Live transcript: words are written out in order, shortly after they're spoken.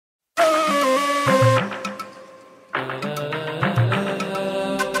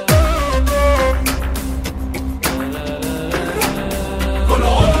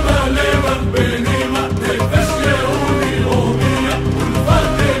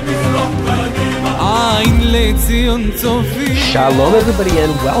Shalom everybody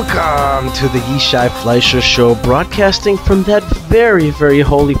and welcome to the Yishai Fleischer Show, broadcasting from that very, very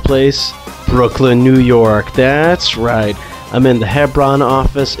holy place, Brooklyn, New York. That's right. I'm in the Hebron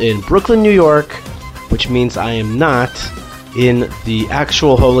office in Brooklyn, New York, which means I am not in the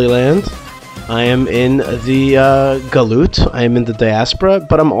actual Holy Land. I am in the Galut. I am in the diaspora,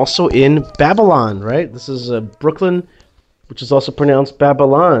 but I'm also in Babylon, right? This is Brooklyn, which is also pronounced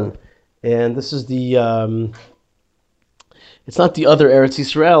Babylon. And this is the, it's not the other Eretz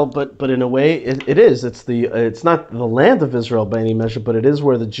Yisrael, but in a way it is. It's not the land of Israel by any measure, but it is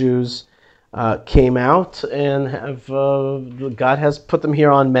where the Jews came out and have God has put them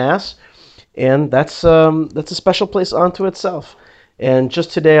here en masse, and that's a special place unto itself. And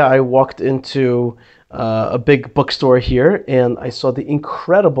just today I walked into a big bookstore here, and I saw the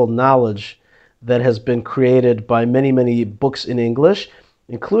incredible knowledge that has been created by many, many books in English,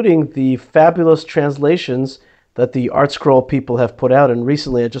 including the fabulous translations that the ArtScroll people have put out. And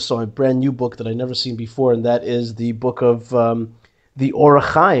recently I just saw a brand new book that I'd never seen before, and that is the book of the Orach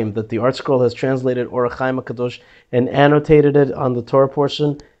Chaim, that the ArtScroll has translated Orach Chaim HaKadosh and annotated it on the Torah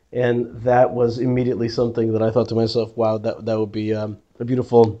portion. And that was immediately something that I thought to myself, wow, that would be a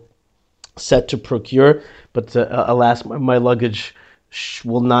beautiful set to procure. But alas, my luggage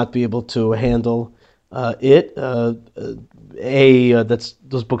will not be able to handle it.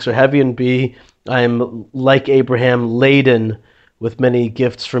 Those books are heavy, and B, I'm like Abraham, laden with many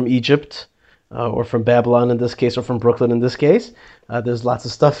gifts from Egypt, or from Babylon in this case, or from Brooklyn in this case. There's lots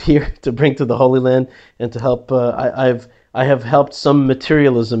of stuff here to bring to the Holy Land and to help. I have helped some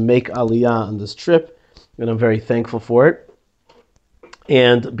materialism make Aliyah on this trip, and I'm very thankful for it.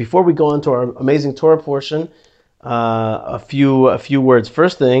 And before we go into our amazing Torah portion, a few words.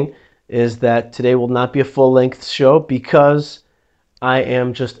 First thing is that today will not be a full-length show because I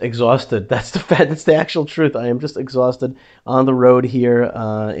am just exhausted. That's the actual truth. I am just exhausted on the road here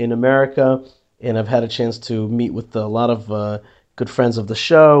in America, and I've had a chance to meet with a lot of good friends of the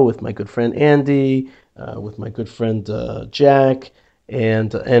show, with my good friend Andy, with my good friend Jack,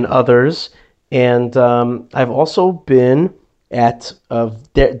 and others. And I've also been at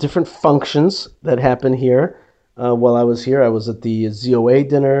different functions that happen here. While I was here, I was at the ZOA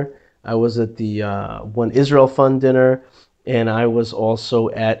dinner, I was at the One Israel Fund dinner, and I was also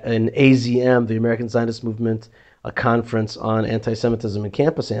at an AZM, the American Zionist Movement, a conference on anti-Semitism and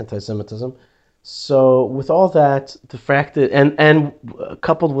campus anti-Semitism. So with all that, the fact that, and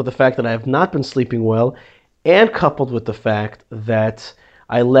coupled with the fact that I have not been sleeping well, and coupled with the fact that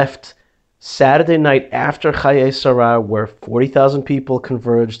I left Saturday night after Chayei Sarah, where 40,000 people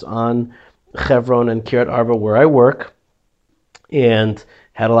converged on Hebron and Kiryat Arba, where I work, and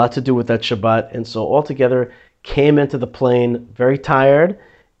had a lot to do with that Shabbat. And so altogether, came into the plane very tired,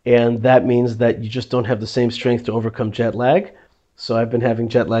 and that means that you just don't have the same strength to overcome jet lag. So I've been having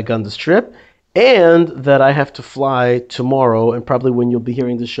jet lag on this trip, and that I have to fly tomorrow, and probably when you'll be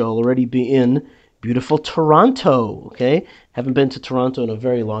hearing the show, I'll already be in beautiful Toronto, okay? Haven't been to Toronto in a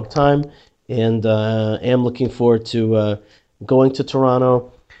very long time, and am looking forward to going to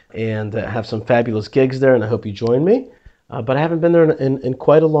Toronto and have some fabulous gigs there, and I hope you join me. But I haven't been there in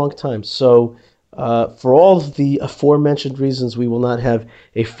quite a long time. So for all of the aforementioned reasons, we will not have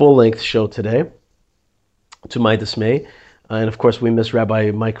a full-length show today, to my dismay. And of course, we miss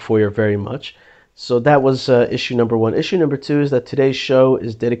Rabbi Mike Foyer very much. So that was issue number one. Issue number two is that today's show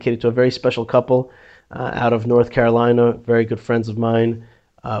is dedicated to a very special couple out of North Carolina, very good friends of mine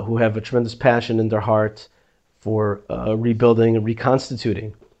who have a tremendous passion in their heart for rebuilding and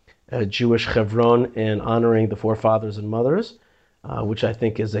reconstituting Jewish Hebron and honoring the forefathers and mothers, which I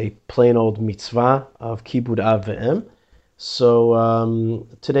think is a plain old mitzvah of Kibud Av Ve'em. So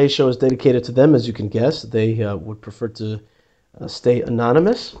today's show is dedicated to them, as you can guess. They would prefer to stay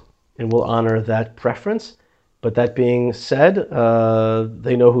anonymous, and we'll honor that preference. But that being said,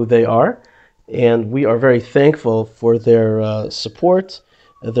 they know who they are, and we are very thankful for their support,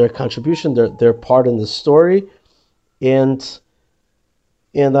 their contribution, their part in this story, and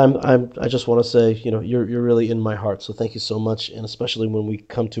I just want to say, you're really in my heart. So thank you so much, and especially when we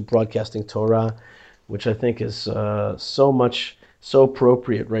come to broadcasting Torah, which I think is so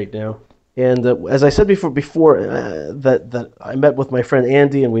appropriate right now. And as I said before, that I met with my friend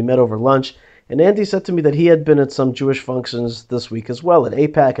Andy, and we met over lunch. And Andy said to me that he had been at some Jewish functions this week as well, at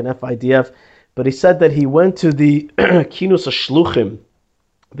AIPAC and FIDF. But he said that he went to the Kinus HaShluchim,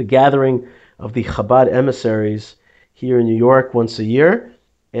 the gathering of the Chabad emissaries here in New York once a year.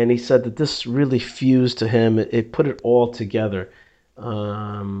 And he said that this really fused to him. It put it all together.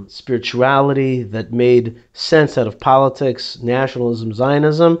 Spirituality that made sense out of politics, nationalism,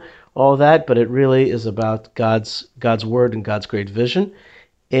 Zionism, all that, but it really is about God's word and God's great vision.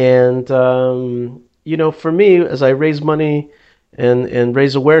 And for me, as I raise money and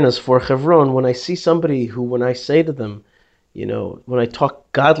raise awareness for Chevron, when I see somebody who, when I say to them, when I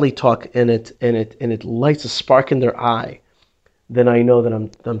talk godly talk and it lights a spark in their eye, then I know that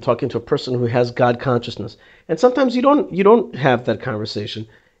I'm talking to a person who has God consciousness. And sometimes you don't have that conversation,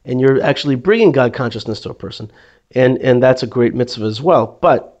 and you're actually bringing God consciousness to a person, and that's a great mitzvah as well.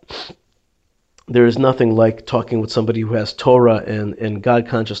 But there is nothing like talking with somebody who has Torah and God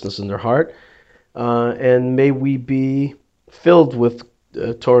consciousness in their heart. And may we be filled with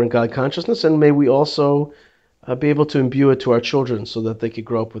Torah and God consciousness, and may we also be able to imbue it to our children, so that they could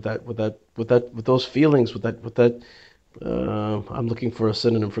grow up with those feelings, with that. I'm looking for a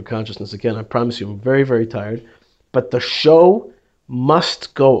synonym for consciousness again. I promise you, I'm very, very tired. But the show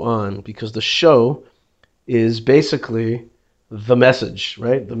must go on, because the show is basically the message,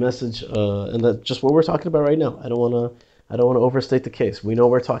 right? The message, and that's just what we're talking about right now. I don't want to overstate the case. We know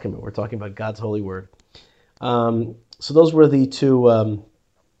what we're talking about. We're talking about God's holy word. So those were the two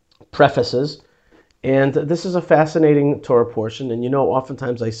prefaces. And this is a fascinating Torah portion. And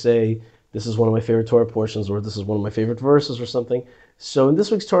oftentimes I say this is one of my favorite Torah portions, or this is one of my favorite verses, or something. So in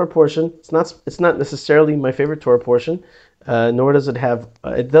this week's Torah portion, it's not necessarily my favorite Torah portion, nor does it have.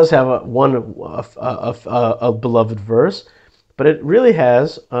 It does have a beloved verse, but it really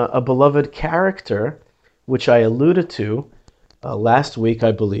has a beloved character, which I alluded to last week,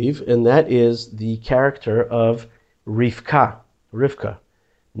 I believe, and that is the character of Rivka.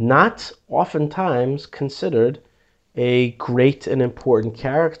 Not oftentimes considered a great and important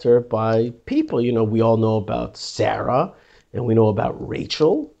character by people. We all know about Sarah, and we know about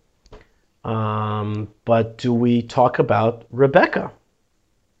Rachel, but do we talk about Rebecca?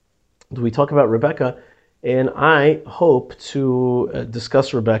 And I hope to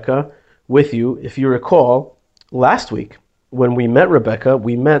discuss Rebecca with you. If you recall, last week when we met Rebecca,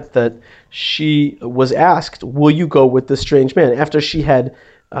 we met that she was asked, will you go with this strange man? After she had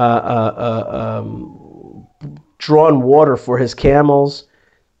drawn water for his camels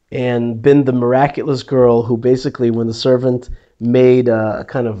and been the miraculous girl who basically, when the servant made a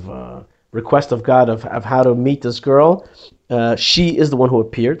kind of request of God of how to meet this girl, she is the one who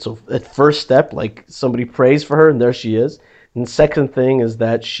appeared. So at first step, like somebody prays for her, and there she is. And the second thing is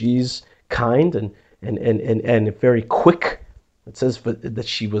that she's kind and very quick. It says that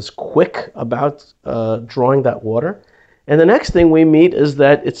she was quick about drawing that water. And the next thing we meet is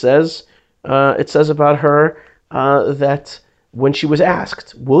that it says about her that when she was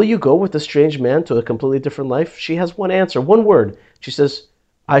asked, will you go with a strange man to a completely different life? She has one answer, one word. She says,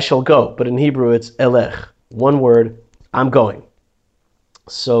 I shall go. But in Hebrew, it's elech. One word, I'm going.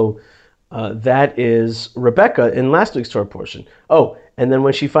 So that is Rebecca in last week's Torah portion. Oh, and then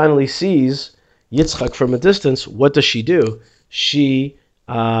when she finally sees Yitzchak from a distance, what does she do? She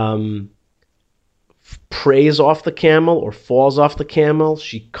prays off the camel or falls off the camel.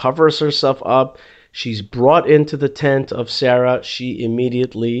 She covers herself up. She's brought into the tent of Sarah. She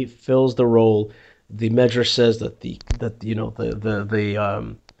immediately fills the role. The Medrash says that the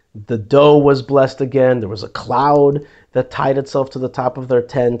dough was blessed again. There was a cloud that tied itself to the top of their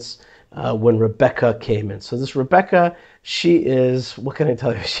tents when Rebecca came in. So this Rebecca, she is, what can I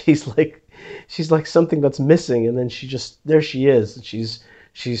tell you? She's like something that's missing, and then there she is. She's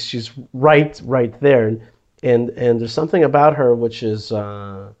right there, and there's something about her which is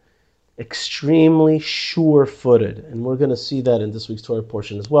extremely sure-footed, and we're going to see that in this week's Torah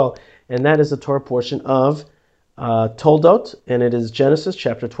portion as well. And that is the Torah portion of Toldot, and it is Genesis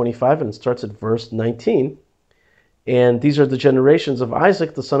chapter 25, and it starts at verse 19. And these are the generations of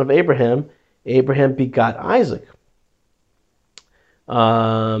Isaac, the son of Abraham. Abraham begot Isaac.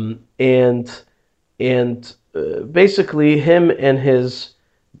 Basically, him and his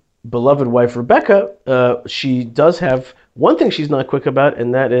beloved wife Rebecca, she does have one thing she's not quick about,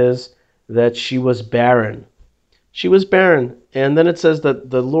 and that is that she was barren. She was barren. And then it says that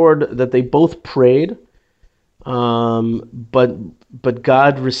the Lord, that they both prayed, but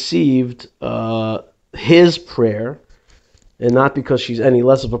God received his prayer, and not because she's any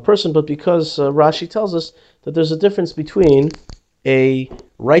less of a person, but because Rashi tells us that there's a difference between a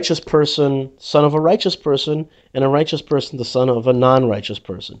righteous person, son of a righteous person, and a righteous person, the son of a non-righteous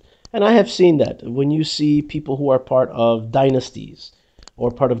person. And I have seen that when you see people who are part of dynasties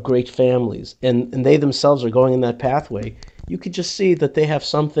or part of great families, and they themselves are going in that pathway, you could just see that they have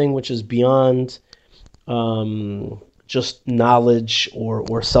something which is beyond just knowledge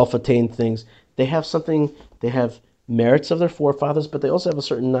or self-attained things. They have merits of their forefathers, but they also have a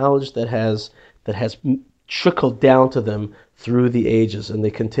certain knowledge that has trickled down to them through the ages, and they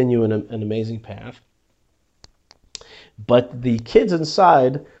continue in an amazing path. But the kids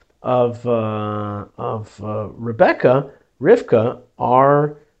inside of Rebecca, Rivka,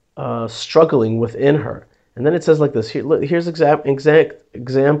 are struggling within her. And then it says like this. Here's exact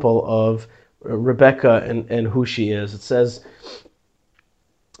example of Rebecca and who she is. It says,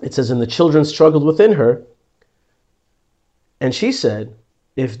 and the children struggled within her, and she said,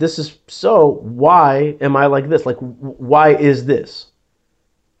 if this is so, why am I like this? Like, why is this?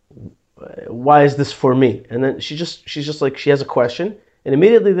 Why is this for me? And then she's just like, she has a question, and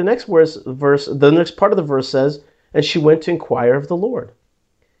immediately the next the next part of the verse says, and she went to inquire of the Lord.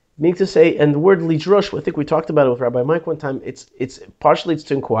 Meaning to say, and the word lidrosh, I think we talked about it with Rabbi Mike one time, it's partially it's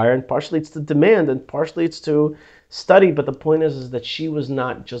to inquire, and partially it's to demand, and partially it's to study, but the point is that she was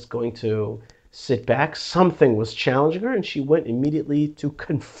not just going to sit back. Something was challenging her, and she went immediately to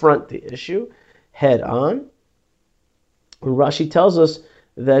confront the issue head on. And Rashi tells us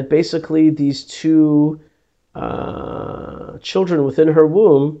that basically these two children within her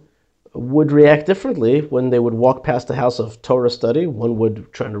womb would react differently when they would walk past the house of Torah study. One would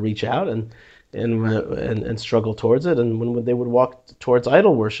try to reach out and struggle towards it, and when they would walk towards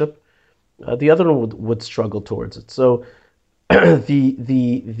idol worship, the other one would struggle towards it. So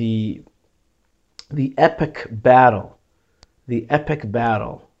the epic battle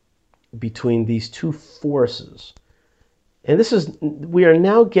between these two forces, and this is we are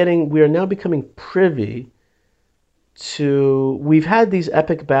now becoming privy to. We've had these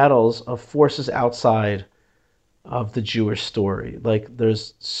epic battles of forces outside of the Jewish story, like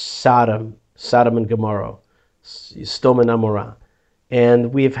there's Sodom and Gomorrah, Sodom and Amorah,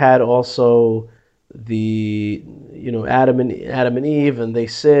 and we've had also the Adam and Eve, and they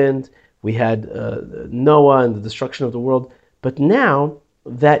sinned. We had Noah and the destruction of the world. But now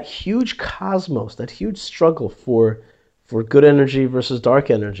that huge cosmos, that huge struggle for good energy versus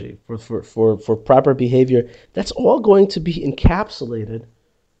dark energy, for proper behavior, that's all going to be encapsulated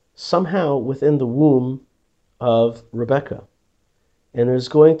somehow within the womb of Rebecca. And there's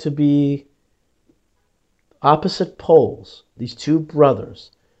going to be opposite poles, these two brothers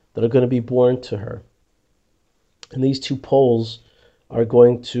that are going to be born to her. And these two poles are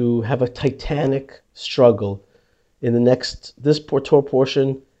going to have a titanic struggle in this Torah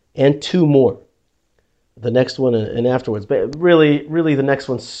portion and two more. The next one and afterwards. But really the next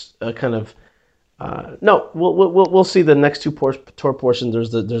one's kind of... we'll see the next two Torah portions.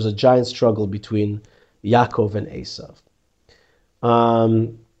 There's a giant struggle between Yaakov and Esav.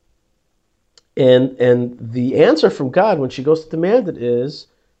 And the answer from God when she goes to demand it is,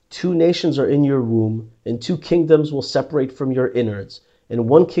 2 nations are in your womb, and 2 kingdoms will separate from your innards, and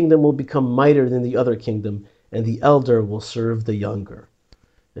 1 kingdom will become mightier than the other kingdom, and the elder will serve the younger.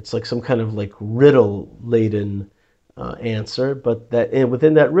 It's like some kind of like riddle-laden answer, but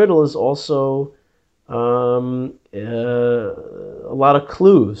within that riddle is also a lot of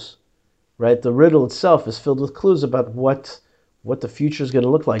clues, right? The riddle itself is filled with clues about what the future is going to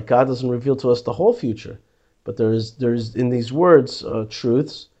look like. God doesn't reveal to us the whole future, but there's in these words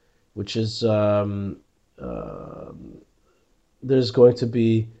truths, which is there's going to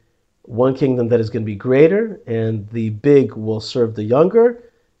be 1 kingdom that is going to be greater, and the big will serve the younger,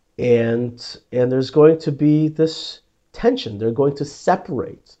 and there's going to be this tension. They're going to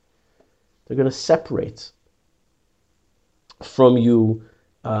separate. They're going to separate from you,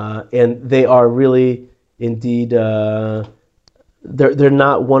 and they are really, indeed, they're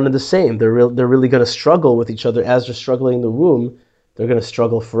not one and the same. They're really going to struggle with each other as they're struggling in the womb. They're going to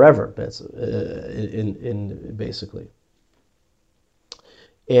struggle forever, basically.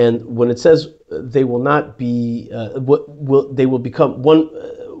 And when it says they will not be, they will become one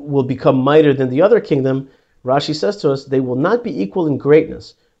will become mightier than the other kingdom, Rashi says to us, they will not be equal in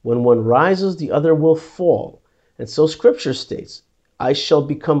greatness. When one rises, the other will fall. And so Scripture states, I shall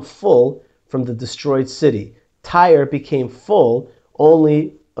become full from the destroyed city. Tyre became full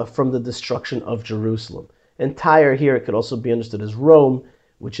only from the destruction of Jerusalem. And Tyre here, it could also be understood as Rome,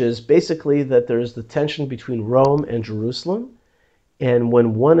 which is basically that there's the tension between Rome and Jerusalem. And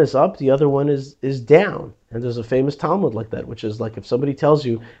when one is up, the other one is down. And there's a famous Talmud like that, which is like if somebody tells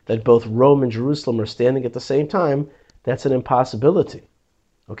you that both Rome and Jerusalem are standing at the same time, that's an impossibility.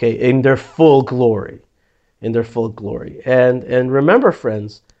 Okay, in their full glory. In their full glory. And remember,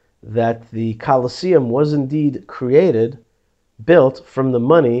 friends, that the Colosseum was indeed built from the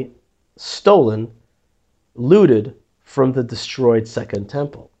money stolen, looted from the destroyed Second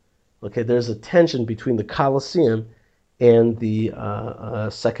Temple. Okay, there's a tension between the Colosseum and the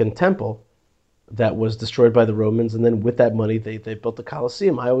Second Temple that was destroyed by the Romans, and then with that money they built the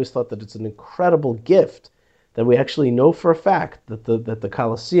Colosseum. I always thought that it's an incredible gift that we actually know for a fact that the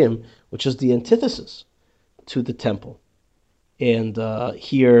Colosseum, which is the antithesis to the temple, and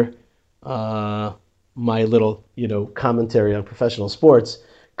here my little commentary on professional sports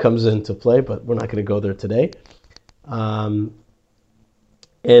comes into play, but we're not going to go there today. And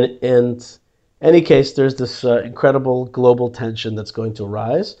any case, there's this incredible global tension that's going to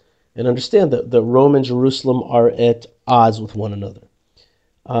arise, and understand that Rome and Jerusalem are at odds with one another.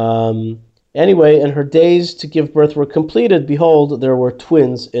 Anyway, and her days to give birth were completed. Behold, there were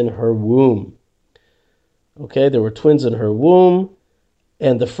twins in her womb. Okay, there were twins in her womb,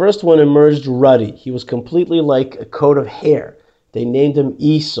 and the first one emerged ruddy. He was completely like a coat of hair. They named him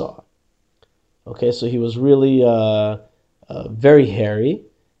Esau. Okay, so he was really very hairy.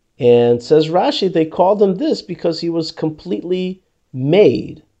 And says Rashi, they called him this because he was completely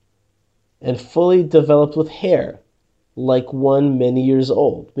made and fully developed with hair, like one many years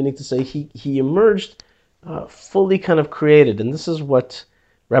old. Meaning to say, he emerged fully kind of created. And this is what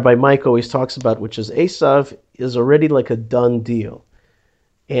Rabbi Mike always talks about, which is Esav is already like a done deal.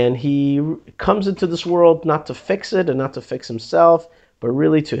 And he comes into this world not to fix it and not to fix himself, but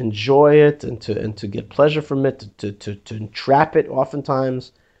really to enjoy it and to get pleasure from it, to entrap it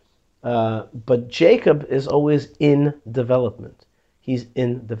oftentimes. But Jacob is always in development. He's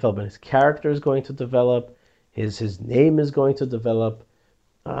in development. His character is going to develop. His name is going to develop.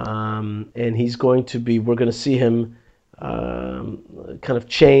 And he's going to be, we're going to see him kind of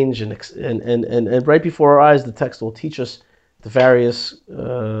change. And right before our eyes, the text will teach us the various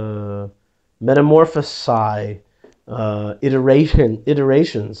metamorphosis,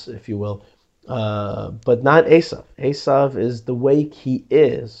 iterations, if you will. But not Esav. Esav is the way he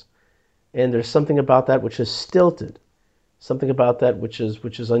is. And there's something about that which is stilted, something about that which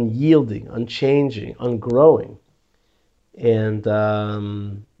is unyielding, unchanging, ungrowing. And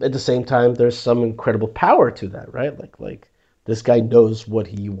at the same time, there's some incredible power to that, right? Like this guy knows what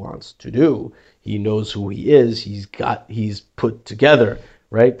he wants to do. He knows who he is. He's put together,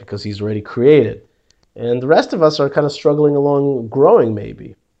 right? Because he's already created. And the rest of us are kind of struggling along, growing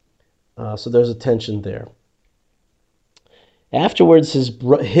maybe. So there's a tension there. Afterwards, his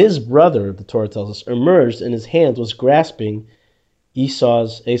brother, the Torah tells us, emerged, and his hand was grasping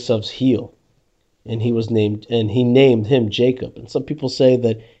Esav's heel, and he named him Jacob. And some people say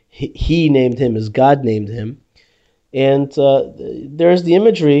that he named him as God named him. And there's the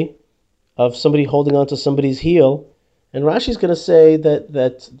imagery of somebody holding on to somebody's heel, and Rashi's going to say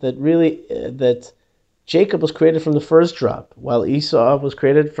that Jacob was created from the first drop, while Esau was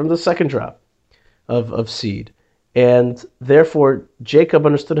created from the second drop of seed. And therefore, Jacob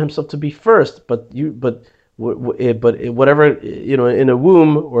understood himself to be first, but whatever, in a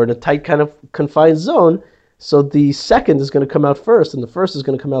womb or in a tight kind of confined zone, so the second is going to come out first, and the first is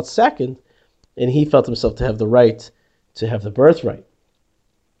going to come out second, and he felt himself to have the right to have the birthright.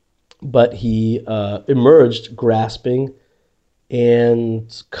 But he emerged grasping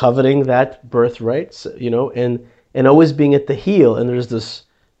and coveting that birthright, and always being at the heel. And there's this,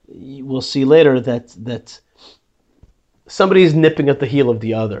 we'll see later that somebody's nipping at the heel of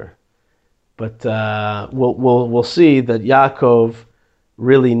the other, but we'll see that Yaakov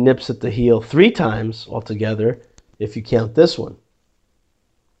really nips at the heel 3 times altogether, if you count this one.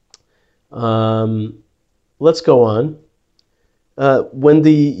 Let's go on. When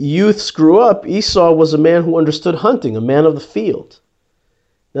the youths grew up, Esau was a man who understood hunting, a man of the field.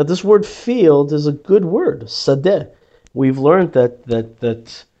 Now, this word "field" is a good word, sadeh. We've learned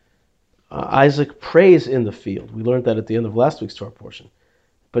that Isaac prays in the field. We learned that at the end of last week's Torah portion.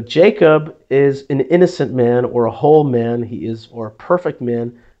 But Jacob is an innocent man, or a whole man. Or a perfect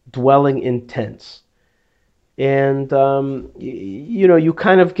man, dwelling in tents. And you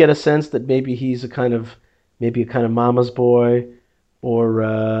kind of get a sense that maybe he's a kind of mama's boy, or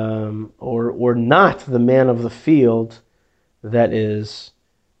not the man of the field that is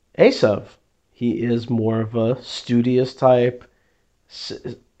Esav. He is more of a studious type.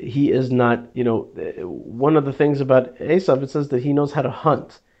 He is not, one of the things about Esav, it says that he knows how to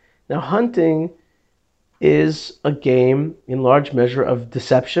hunt. Now, hunting is a game, in large measure, of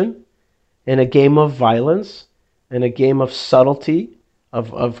deception, and a game of violence, and a game of subtlety,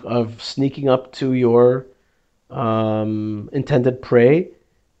 of sneaking up to your intended prey,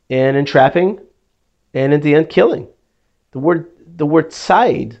 and entrapping, and in the end, killing. The word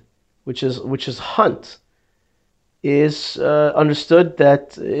tzayid, which is hunt, is understood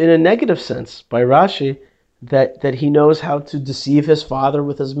that in a negative sense by Rashi, that he knows how to deceive his father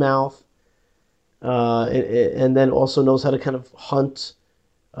with his mouth, and then also knows how to kind of hunt,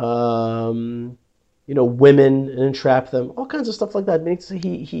 women and entrap them, all kinds of stuff like that. Makes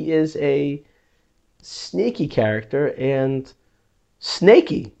he is a sneaky character and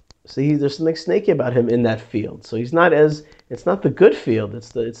snaky. See, there's something snaky about him in that field. So he's not as, it's not the good field, it's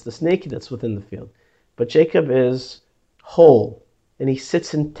the snaky that's within the field. But Jacob is whole, and he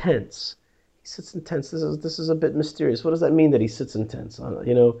sits in tents. He sits in tents. This is a bit mysterious. What does that mean that he sits in tents?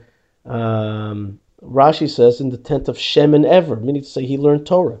 Rashi says in the tent of Shem and Ever, meaning to say he learned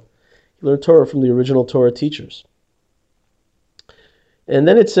Torah. He learned Torah from the original Torah teachers. And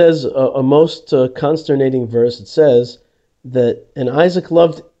then it says a most consternating verse. It says that, and Isaac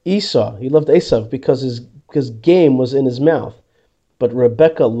loved Esau. He loved Esav because game was in his mouth. But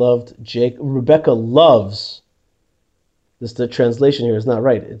Rebekah loved Jacob. Rebekah loves. The translation here is not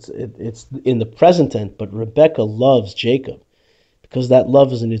right. It's in the present tense. But Rebekah loves Jacob because that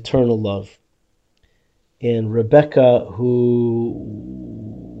love is an eternal love. And Rebekah, who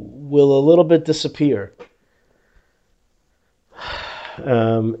will a little bit disappear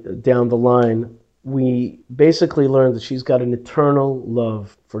down the line, we basically learn that she's got an eternal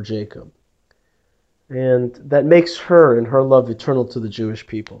love for Jacob. And that makes her and her love eternal to the Jewish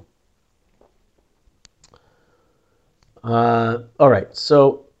people. All right,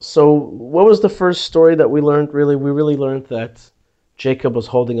 so what was the first story that we learned? We really learned that Jacob was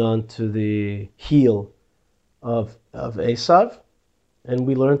holding on to the heel of Esav, and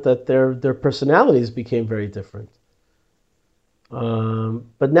we learned that their personalities became very different.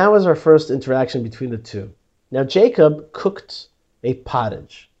 But now is our first interaction between the two. Now Jacob cooked a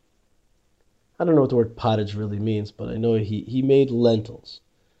pottage. I don't know what the word pottage really means, but I know he made lentils.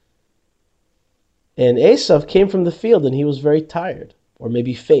 And Esav came from the field and he was very tired, or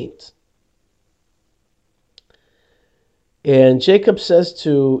maybe faint. And Jacob says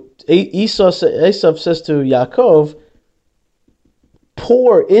to Esav says to Yaakov,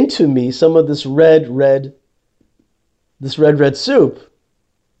 pour into me some of this red soup,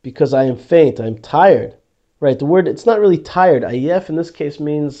 because I am faint, I'm tired. Right, the word, it's not really tired. Ayef in this case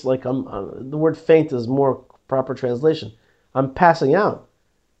means like the word faint is more proper translation. I'm passing out.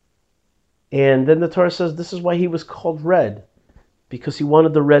 And then the Torah says this is why he was called red, because he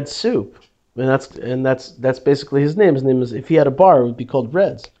wanted the red soup. And that's basically his name. His name is, if he had a bar, it would be called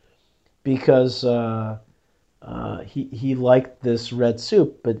Reds, because he liked this red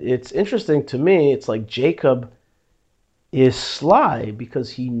soup. But it's interesting to me, it's like Jacob is sly because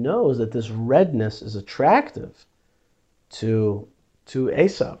he knows that this redness is attractive to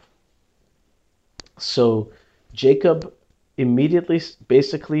Esav. So Jacob immediately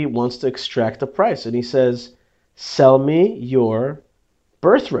basically wants to extract a price, and he says, sell me your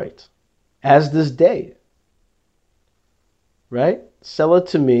birthright as this day. Right? Sell it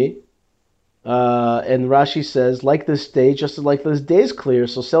to me. And Rashi says, like this day, just like this day is clear,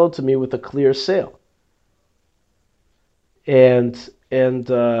 so sell it to me with a clear sale. And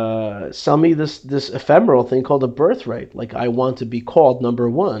sell me this ephemeral thing called a birthright. Like, I want to be called number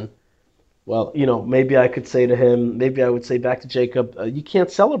one. Well, maybe I could say to him, maybe I would say back to Jacob, you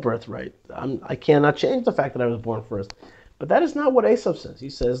can't sell a birthright. I cannot change the fact that I was born first. But that is not what Esav says. He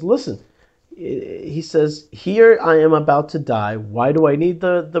says, listen, he says, here I am about to die. Why do I need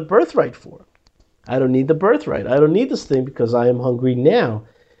the birthright for? I don't need the birthright. I don't need this thing because I am hungry now.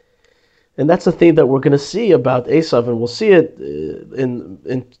 And that's the thing that we're going to see about Esav, and we'll see it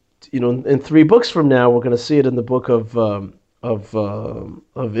in 3 books from now. We're going to see it in the book of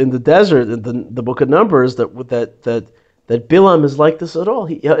in the desert, in the book of Numbers, that Bilam is like this at all.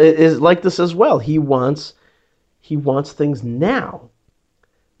 He is like this as well. He wants things now.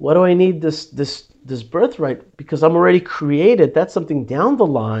 What do I need this birthright? Because I'm already created. That's something down the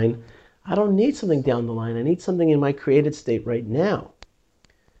line. I don't need something down the line. I need something in my created state right now.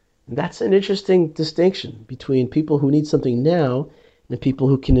 And that's an interesting distinction between people who need something now and people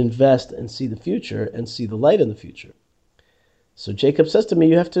who can invest and see the future and see the light in the future. So Jacob says to me,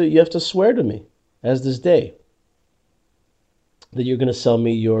 you have to swear to me as this day that you're going to sell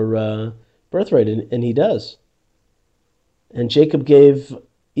me your birthright, and he does. And Jacob gave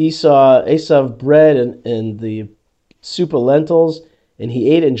Esav bread and the soup of lentils, and he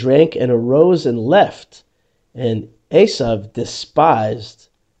ate and drank and arose and left. And Esav despised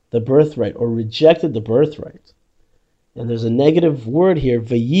the birthright, or rejected the birthright. And there's a negative word here,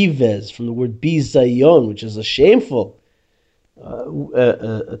 vayivez, from the word bizayon, which is a shameful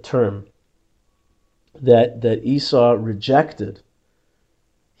a term that Esau rejected.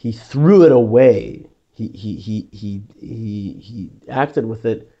 He threw it away. He acted with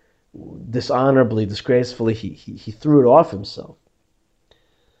it dishonorably, disgracefully. He threw it off himself.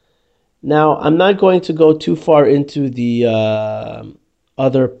 Now, I'm not going to go too far into the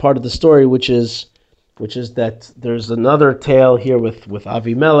other part of the story, which is that there's another tale here with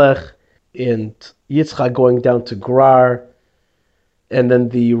Avimelech, and Yitzchak going down to Gerar, and then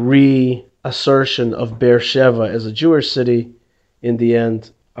the reassertion of Beersheba as a Jewish city in the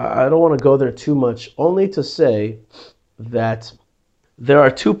end. I don't want to go there too much, only to say that there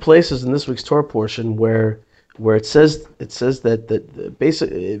are two places in this week's Torah portion where it says that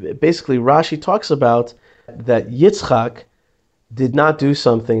basically Rashi talks about that Yitzchak did not do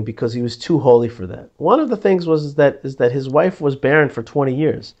something because he was too holy for that. One of the things is that his wife was barren for 20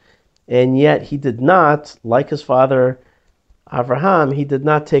 years, and yet he did not, like his father Avraham, he did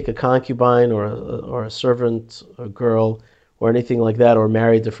not take a concubine or a servant, a girl, or anything like that, or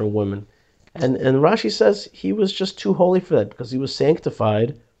marry different women. And Rashi says he was just too holy for that because he was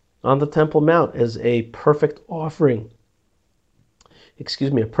sanctified on the Temple Mount as a perfect offering.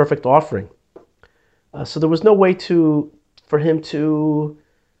 A perfect offering. So there was no way for him to.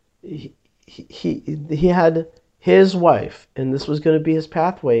 He had his wife, and this was going to be his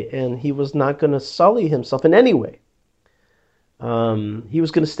pathway, and he was not going to sully himself in any way. He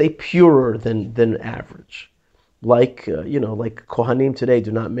was going to stay purer than average, like Kohanim today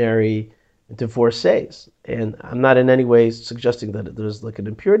do not marry divorcees, and I'm not in any way suggesting that there's like an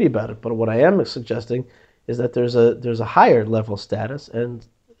impurity about it. But what I am suggesting is that there's a higher level status, and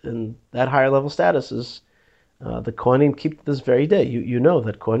that higher level status is the Kohanim keep to this very day. You know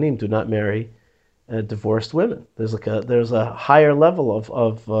that Kohanim do not marry divorced women. There's a higher level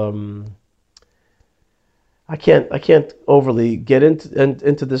of I can't overly get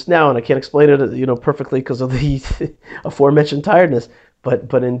into this now, and I can't explain it perfectly because of the aforementioned tiredness.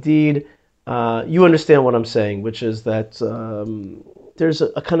 But indeed, you understand what I'm saying, which is that there's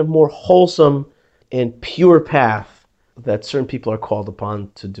a kind of more wholesome and pure path that certain people are called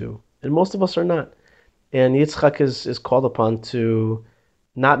upon to do, and most of us are not. And Yitzchak is called upon to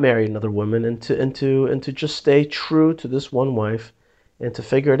not marry another woman and to just stay true to this one wife and to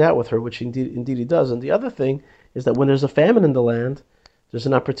figure it out with her, which indeed he does. And the other thing is that when there's a famine in the land, there's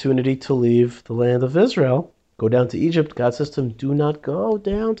an opportunity to leave the land of Israel, go down to Egypt. God says to him, do not go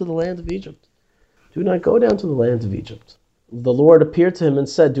down to the land of Egypt. Do not go down to the land of Egypt. The Lord appeared to him and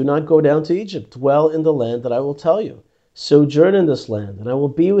said, do not go down to Egypt. Dwell in the land that I will tell you. Sojourn in this land, and I will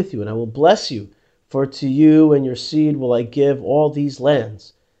be with you, and I will bless you. For to you and your seed will I give all these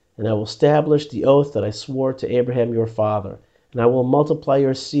lands, and I will establish the oath that I swore to Abraham your father. And I will multiply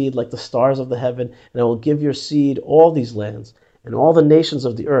your seed like the stars of the heaven, and I will give your seed all these lands, and all the nations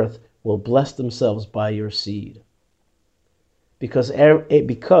of the earth will bless themselves by your seed. Because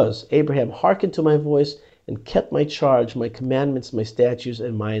Abraham hearkened to my voice and kept my charge, my commandments, my statutes,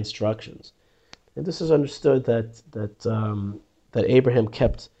 and my instructions. And this is understood that Abraham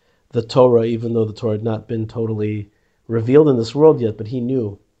kept the Torah, even though the Torah had not been totally revealed in this world yet, but he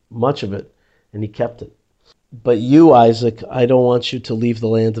knew much of it, and he kept it. But you, Isaac, I don't want you to leave the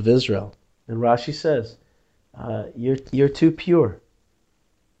land of Israel. And Rashi says, you're too pure.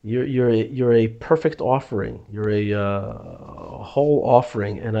 You're a perfect offering. You're a whole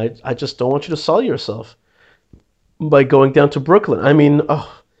offering, and I just don't want you to sully yourself by going down to Brooklyn.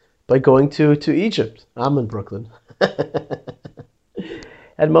 By going to Egypt. I'm in Brooklyn.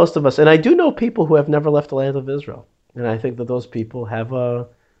 And most of us, and I do know people who have never left the land of Israel, and I think that those people have a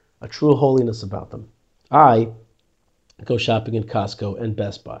true holiness about them. I go shopping in Costco and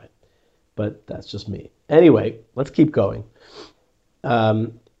Best Buy, but that's just me. Anyway, let's keep going.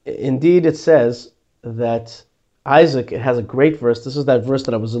 Indeed, it says that Isaac, it has a great verse. This is that verse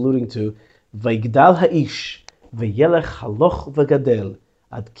that I was alluding to. Vayigdal ha'ish v'yelech haloch v'gadel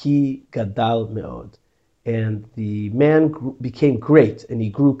ad ki gadal me'od. And the man became great, and he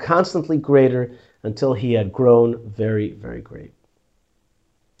grew constantly greater until he had grown very, very great.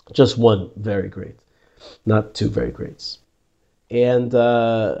 Just one very great, not two very greats. And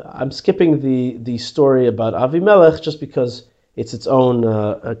I'm skipping the story about Avimelech just because it's its own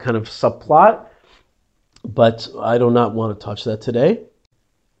kind of subplot, but I do not want to touch that today.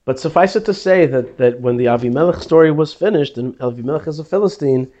 But suffice it to say that when the Avimelech story was finished, and Avimelech is a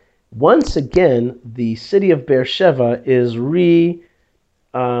Philistine, once again the city of Beersheba is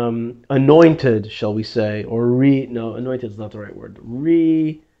anointed, shall we say, or anointed is not the right word,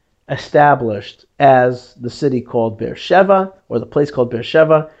 established as the city called Beersheba, or the place called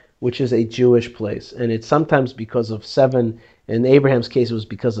Beersheba, which is a Jewish place. And it's sometimes because of in Abraham's case, it was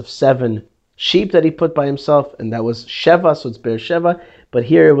because of 7 sheep that he put by himself, and that was Sheva, so it's Beersheba. But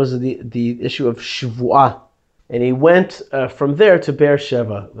here it was the issue of Shvuah. And he went from there to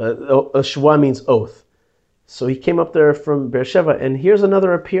Beersheba. Shvuah means oath. So he came up there from Beersheba, and here's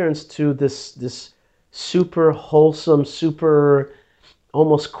another appearance to this super wholesome, super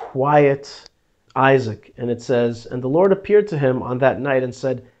almost quiet Isaac. And it says, and the Lord appeared to him on that night and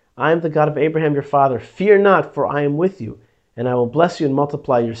said, I am the God of Abraham your father. Fear not, for I am with you, and I will bless you and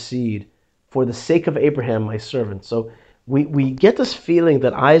multiply your seed for the sake of Abraham my servant. So we get this feeling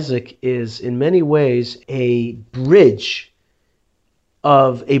that Isaac is in many ways a bridge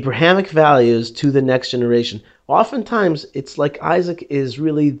of Abrahamic values to the next generation. Oftentimes, it's like Isaac is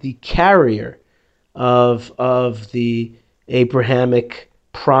really the carrier of the Abrahamic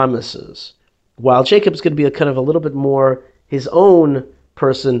promises, while Jacob's going to be a kind of a little bit more his own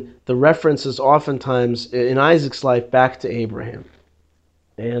person. The reference is oftentimes in Isaac's life back to Abraham.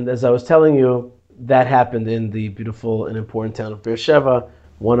 And as I was telling you, that happened in the beautiful and important town of Beersheba,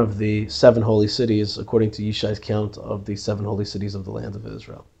 one of the 7 holy cities, according to Yishai's count of the 7 holy cities of the land of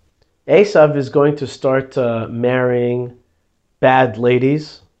Israel. Esav is going to start marrying bad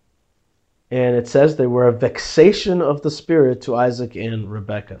ladies, and it says they were a vexation of the spirit to Isaac and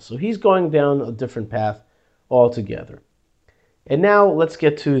Rebekah. So he's going down a different path altogether. And now let's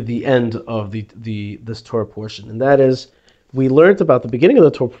get to the end of this Torah portion, and that is, we learned about the beginning of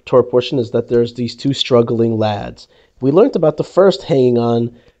the Torah portion is that there's these 2 struggling lads. We learned about the first hanging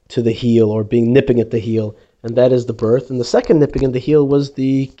on to the heel or nipping at the heel, and that is the birth. And the second nipping in the heel was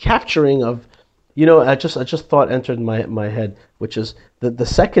the capturing of, I just thought entered my head, which is the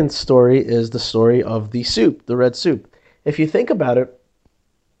second story is the story of the soup, the red soup. If you think about it,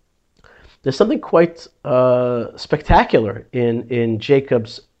 there's something quite spectacular in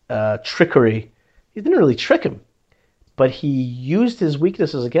Jacob's trickery. He didn't really trick him, but he used his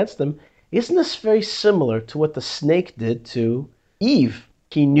weaknesses against them. Isn't this very similar to what the snake did to Eve?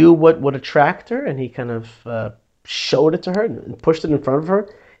 He knew what would attract her, and he kind of showed it to her and pushed it in front of her,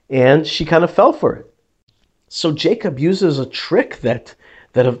 and she kind of fell for it. So Jacob uses a trick that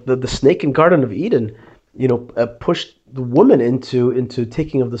the snake in Garden of Eden, pushed the woman into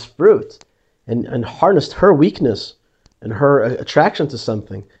taking of this fruit, and harnessed her weakness and her attraction to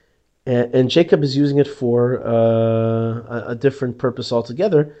something. And Jacob is using it for a different purpose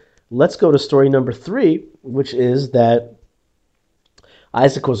altogether. Let's go to story number 3, which is that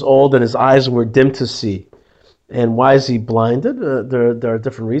Isaac was old and his eyes were dim to see. And why is he blinded? There are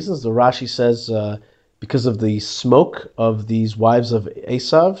different reasons. The Rashi says because of the smoke of these wives of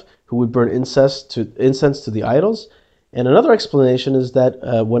Esav, who would burn incense to the idols. And another explanation is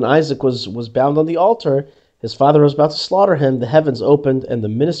that when Isaac was bound on the altar, his father was about to slaughter him, the heavens opened, and the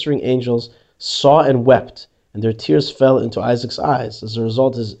ministering angels saw and wept, and their tears fell into Isaac's eyes. As a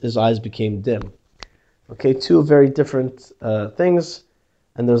result, his eyes became dim. Okay, 2 very different things.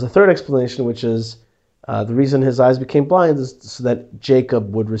 And there's a third explanation, which is the reason his eyes became blind is so that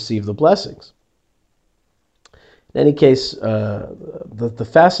Jacob would receive the blessings. In any case, the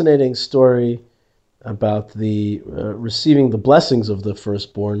fascinating story about the receiving the blessings of the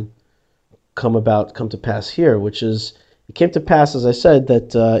firstborn come to pass here, which is, it came to pass, as I said,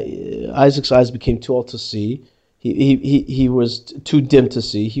 that Isaac's eyes became too old to see. He was too dim to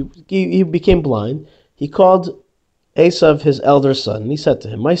see. He became blind. He called Esav his elder son, and he said to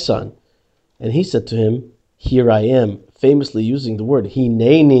him, "My son." And he said to him, "Here I am," famously using the word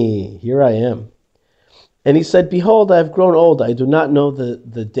hineni, here I am. And he said, "Behold, I have grown old. I do not know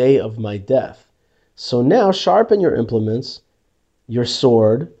the day of my death. So now sharpen your implements, your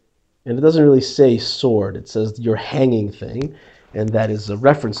sword." And it doesn't really say sword. It says your hanging thing. And that is a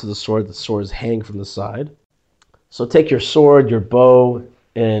reference to the sword. The swords hang from the side. So take your sword, your bow,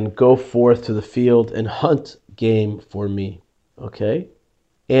 and go forth to the field and hunt game for me. Okay?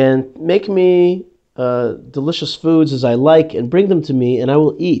 And make me delicious foods as I like, and bring them to me, and I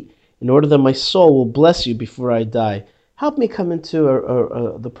will eat, in order that my soul will bless you before I die. Help me come into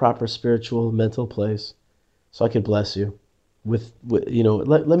the proper spiritual, mental place, so I can bless you.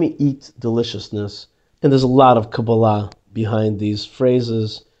 Let me eat deliciousness. And there's a lot of Kabbalah behind these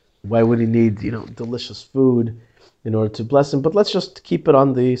phrases. Why would he need, delicious food in order to bless him? But let's just keep it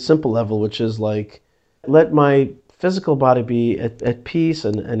on the simple level, which is like, let my physical body be at peace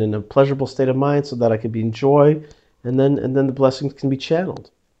and in a pleasurable state of mind, so that I can be in joy, and then the blessings can be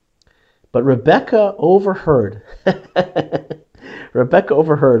channeled. But Rebekah overheard. Rebekah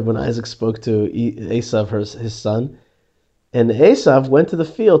overheard when Isaac spoke to Esav, his son. And Esav went to the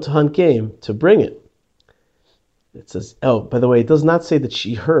field to hunt game, to bring it. It says, by the way, it does not say that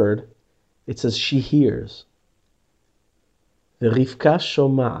she heard. It says she hears. The Rivka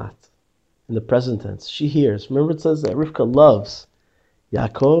shomat, in the present tense. She hears. Remember, it says that Rivka loves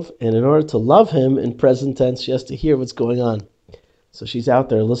Yaakov, and in order to love him in present tense, she has to hear what's going on. So she's out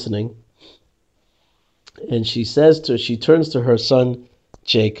there listening. And she turns to her son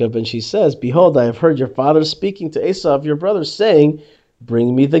Jacob, and she says, "Behold, I have heard your father speaking to Esav, your brother, saying,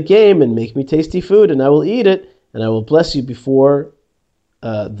 'Bring me the game and make me tasty food, and I will eat it, and I will bless you before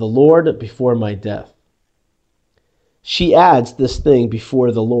the Lord before my death. She adds this thing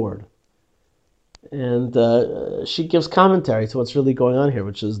before the Lord. And she gives commentary to what's really going on here,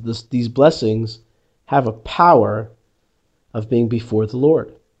 which is these blessings have a power of being before the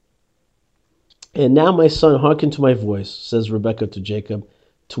Lord. And now, my son, hearken to my voice, says Rebekah to Jacob,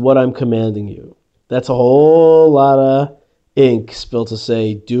 to what I'm commanding you. That's a whole lot of ink spilled to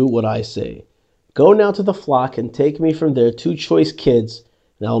say, do what I say. Go now to the flock and take me from there 2 choice kids,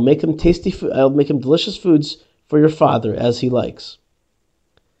 and I'll make them I'll make them delicious foods for your father as he likes.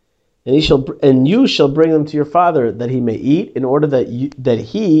 And you shall bring them to your father that he may eat, in order that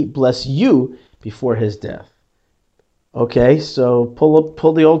he bless you before his death. Okay, so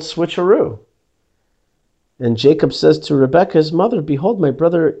pull the old switcheroo. And Jacob says to Rebekah, his mother, behold, my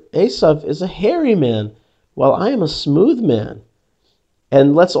brother Esav is a hairy man, while I am a smooth man.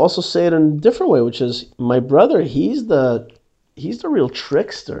 And let's also say it in a different way, which is, my brother, he's the real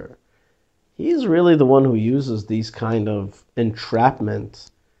trickster. He's really the one who uses these kind of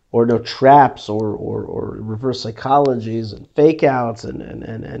entrapment, or no traps, or reverse psychologies and fake outs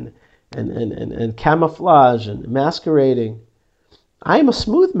and camouflage and masquerading. I am a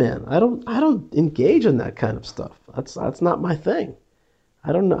smooth man. I don't engage in that kind of stuff. That's not my thing.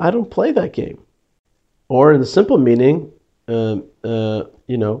 I don't play that game. Or in the simple meaning, my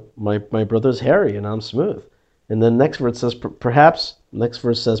brother's hairy and I'm smooth. And then next verse says, perhaps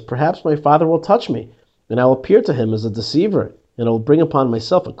my father will touch me, and I will appear to him as a deceiver, and I will bring upon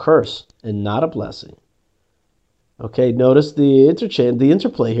myself a curse and not a blessing. Okay, notice the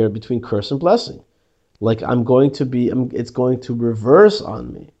interplay here between curse and blessing. Like it's going to reverse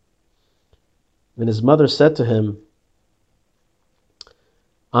on me. And his mother said to him,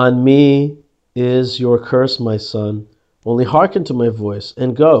 on me is your curse, my son. Only hearken to my voice,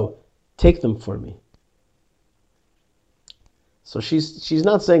 and go, take them for me. So she's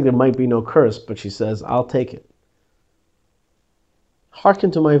not saying there might be no curse, but she says, I'll take it. Hearken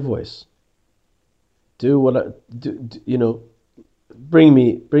to my voice. Do what I do, bring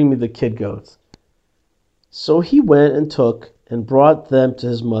me the kid goats. So he went and took and brought them to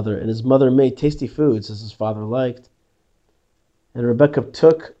his mother, and his mother made tasty foods as his father liked. And Rebekah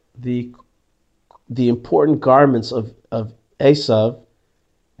took the important garments of Esav,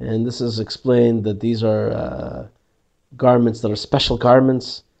 and this is explained that these are garments that are special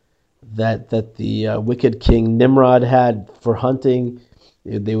garments that the wicked king Nimrod had for hunting.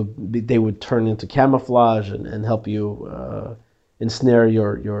 They would turn into camouflage and help you ensnare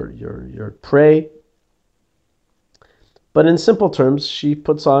your prey. But in simple terms, she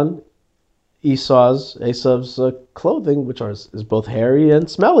puts on Esav's clothing, which is both hairy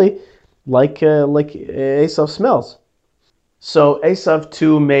and smelly, like Esav smells. So Esav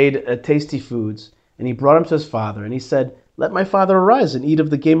too made tasty foods, and he brought him to his father, and he said, let my father arise and eat of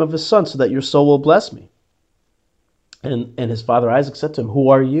the game of his son, so that your soul will bless me. And his father Isaac said to him, who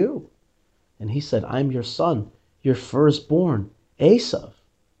are you? And he said, I'm your son, your firstborn, Esav.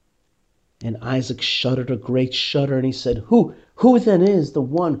 And Isaac shuddered a great shudder, and he said, Who then is the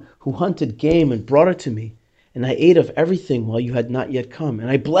one who hunted game and brought it to me? And I ate of everything while you had not yet come, and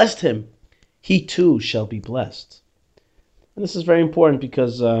I blessed him. He too shall be blessed. And this is very important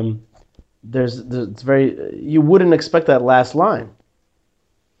because you wouldn't expect that last line.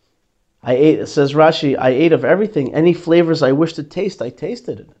 Says Rashi, I ate of everything. Any flavors I wished to taste, I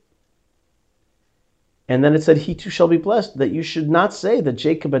tasted it. And then it said, he too shall be blessed. That you should not say that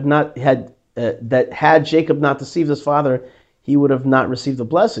Jacob had Jacob not deceived his father, he would have not received the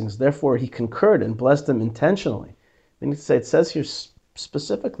blessings. Therefore, he concurred and blessed him intentionally. And it says here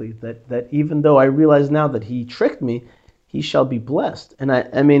specifically that even though I realize now that he tricked me, he shall be blessed. And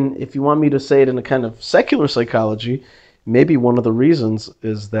I mean, if you want me to say it in a kind of secular psychology, maybe one of the reasons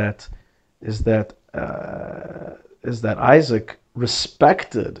is that Isaac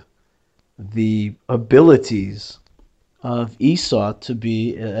respected the abilities of Esav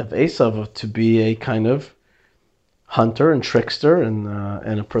to be a kind of hunter and trickster and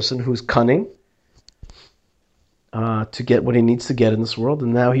a person who's cunning to get what he needs to get in this world.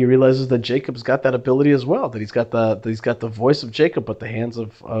 And now he realizes that Jacob's got that ability as well. That he's got the voice of Jacob, but the hands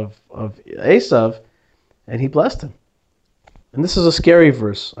of Esav, and he blessed him. And this is a scary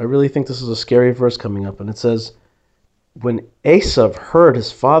verse. I really think this is a scary verse coming up, and it says, when Esav heard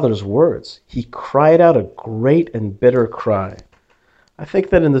his father's words, he cried out a great and bitter cry. I think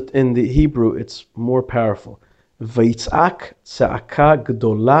that in the Hebrew it's more powerful. Vaitzak tza'aka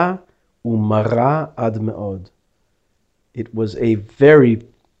gdola umara ad me'od. It was a very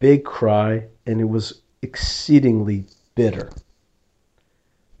big cry, and it was exceedingly bitter.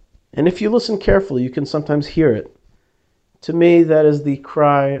 And if you listen carefully, you can sometimes hear it. To me, that is the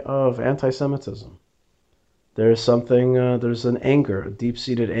cry of anti-Semitism. There's something, there's an anger, a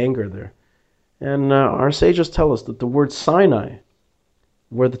deep-seated anger there. And our sages tell us that the word Sinai,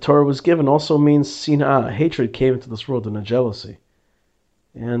 where the Torah was given, also means sin'ah. Hatred came into this world in a jealousy.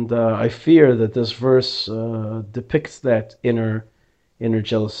 And I fear that this verse depicts that inner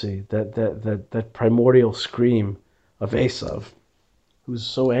jealousy, that primordial scream of Esav, who's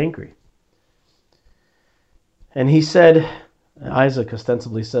so angry. And he said, Isaac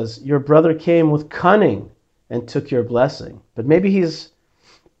ostensibly says, your brother came with cunning and took your blessing. But maybe he's,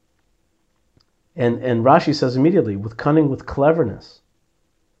 and Rashi says immediately, with cunning, with cleverness.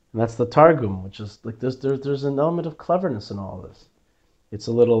 And that's the Targum, which is like there's an element of cleverness in all this. It's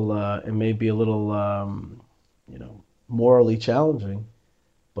a little, it may be a little, morally challenging,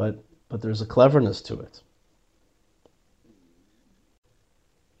 but there's a cleverness to it.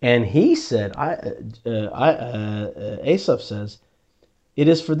 And he said, Esav says, it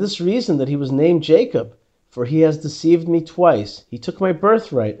is for this reason that he was named Jacob, for he has deceived me twice. He took my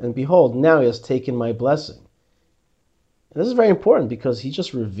birthright, and behold, now he has taken my blessing. And this is very important because he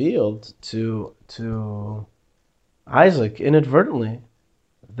just revealed to Isaac inadvertently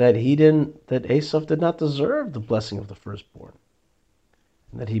that Esav did not deserve the blessing of the firstborn,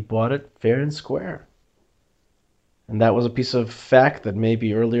 and that he bought it fair and square. And that was a piece of fact that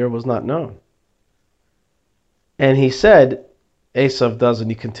maybe earlier was not known. And he said, Esav does,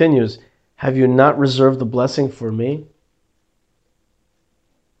 and he continues, have you not reserved the blessing for me?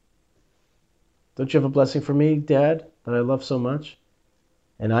 Don't you have a blessing for me, Dad, that I love so much?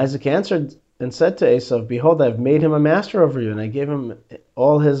 And Isaac answered and said to Esav, behold, I have made him a master over you, and I gave him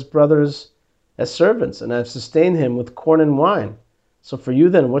all his brothers as servants, and I have sustained him with corn and wine. So for you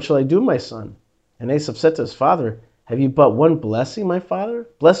then, what shall I do, my son? And Esav said to his father, have you but one blessing, my father?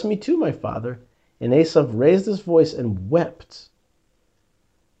 Bless me too, my father. And Esav raised his voice and wept.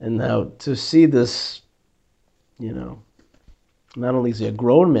 And now to see this, not only is he a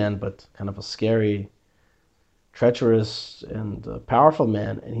grown man, but kind of a scary, treacherous, and powerful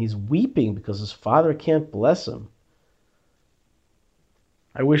man, and he's weeping because his father can't bless him.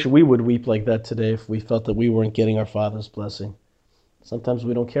 I wish we would weep like that today if we felt that we weren't getting our father's blessing. Sometimes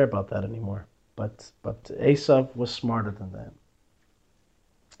we don't care about that anymore. But Esav was smarter than that.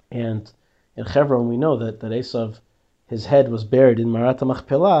 And in Hebron we know that Esav, his head was buried in Marat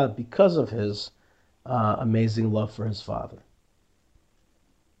HaMachpelah because of his amazing love for his father.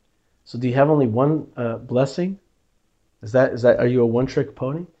 So do you have only one blessing? Are you a one-trick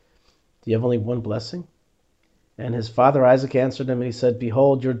pony? Do you have only one blessing? And his father Isaac answered him, and he said,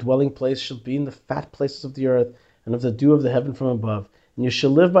 behold, your dwelling place shall be in the fat places of the earth, and of the dew of the heaven from above. And you shall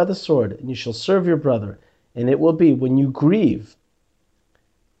live by the sword, and you shall serve your brother. And it will be, when you grieve,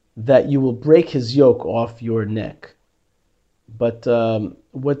 that you will break his yoke off your neck. But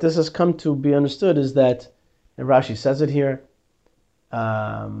what this has come to be understood is that, and Rashi says it here,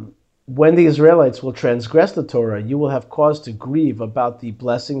 when the Israelites will transgress the Torah, you will have cause to grieve about the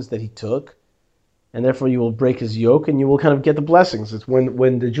blessings that he took, and therefore you will break his yoke, and you will kind of get the blessings. It's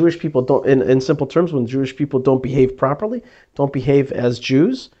when the Jewish people don't, in simple terms, when Jewish people don't behave properly, don't behave as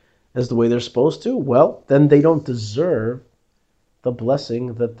Jews, as the way they're supposed to, well, then they don't deserve the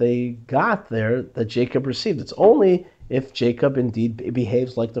blessing that they got there, that Jacob received. It's only if Jacob indeed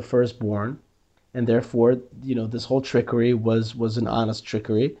behaves like the firstborn, and therefore, this whole trickery was an honest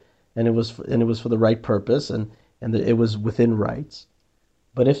trickery, and it was for the right purpose, and it was within rights.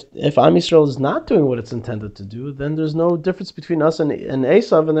 But if Am Yisrael is not doing what it's intended to do, then there's no difference between us and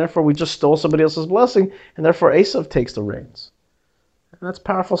Esav, and therefore we just stole somebody else's blessing, and therefore Esav takes the reins. And that's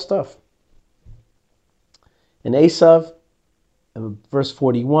powerful stuff. And Esav, verse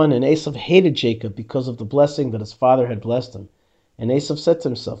 41, and Esav hated Jacob because of the blessing that his father had blessed him. And Esav said to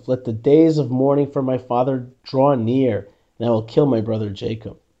himself, let the days of mourning for my father draw near, and I will kill my brother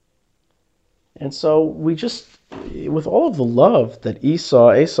Jacob. And so we just, with all of the love that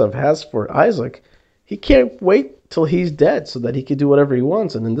Esav has for Isaac, he can't wait till he's dead so that he can do whatever he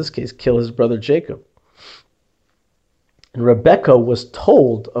wants, and in this case, kill his brother Jacob. And Rebekah was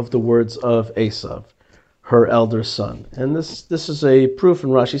told of the words of Esav, her elder son. And this is a proof,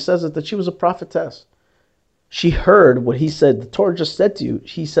 and Rashi says it, that she was a prophetess. She heard what he said. The Torah just said to you,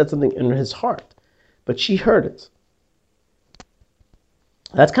 he said something in his heart, but she heard it.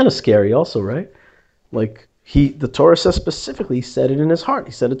 That's kind of scary also, right? Like, the Torah says specifically, he said it in his heart.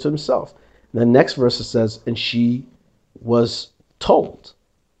 He said it to himself. And the next verse it says, and she was told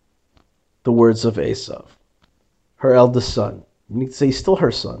the words of Esav, her eldest son. You need to say he's still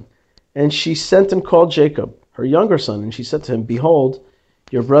her son. And she sent and called Jacob, her younger son, and she said to him, behold,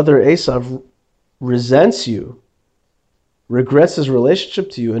 your brother Esav resents you regrets his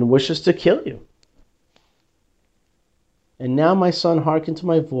relationship to you and wishes to kill you. And now, my son, hearken to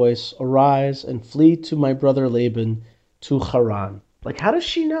my voice, arise and flee to my brother Laban to Haran. Like, how does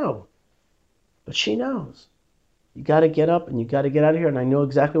she know? But she knows. You got to get up and you got to get out of here, and I know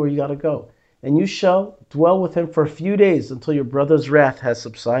exactly where you got to go. And you shall dwell with him for a few days until your brother's wrath has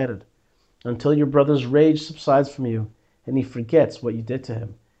subsided, until your brother's rage subsides from you, and he forgets what you did to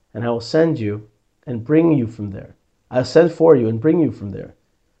him. And I will send you and bring you from there. I will send for you and bring you from there.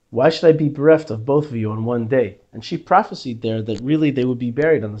 Why should I be bereft of both of you on one day? And she prophesied there that really they would be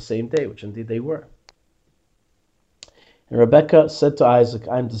buried on the same day, which indeed they were. And Rebekah said to Isaac,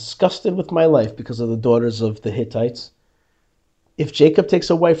 I am disgusted with my life because of the daughters of the Hittites. If Jacob takes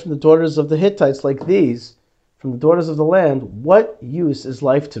a wife from the daughters of the Hittites like these, from the daughters of the land, what use is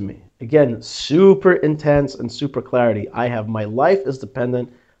life to me? Again, super intense and super clarity. My life is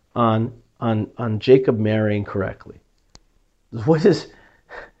dependent on Jacob marrying correctly. What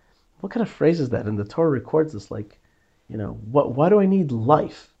kind of phrase is that? And the Torah records this like, why do I need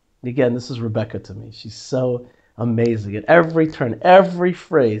life? And again, this is Rebekah to me. She's so amazing. At every turn, every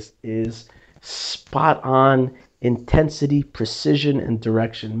phrase is spot on intensity, precision, and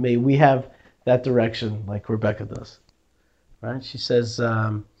direction. May we have that direction like Rebekah does. Right? She says,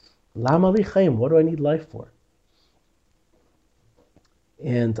 Lama li chaim, what do I need life for?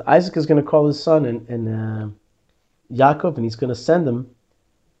 And Isaac is going to call his son and Yaakov, and he's going to send him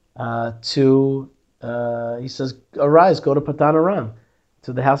he says, arise, go to Padan Aram,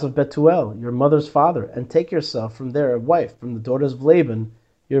 to the house of Bethuel, your mother's father, and take yourself from there a wife from the daughters of Laban,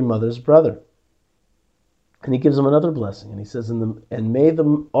 your mother's brother. And he gives him another blessing, and he says, and may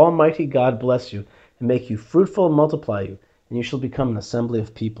the Almighty God bless you, and make you fruitful and multiply you, and you shall become an assembly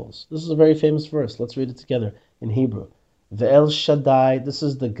of peoples. This is a very famous verse. Let's read it together in Hebrew. Ve'el Shaddai, this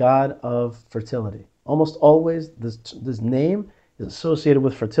is the God of fertility. Almost always, this name is associated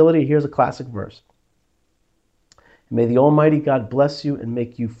with fertility. Here's a classic verse. May the Almighty God bless you and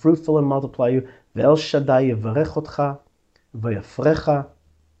make you fruitful and multiply you. Ve'el Shaddai yevarech otcha, v'yafrecha,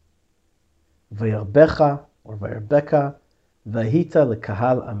 v'yarbecha, or v'yarbeka, v'hita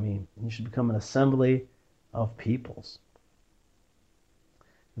lekahal amim. You should become an assembly of peoples.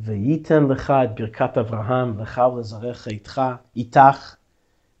 V'yiten lecha et birkat Avraham, lecha v'lezarecha itach,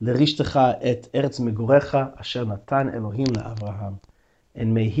 l'rishtecha et eretz megurecha, asher natan Elohim le'Avraham.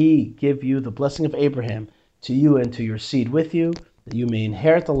 And may he give you the blessing of Abraham to you and to your seed with you, that you may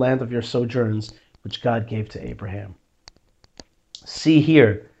inherit the land of your sojourns, which God gave to Abraham. See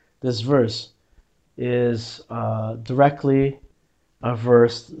here, this verse is directly a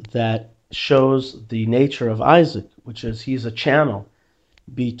verse that shows the nature of Isaac, which is he's a channel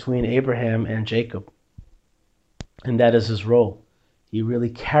between Abraham and Jacob. And that is his role. He really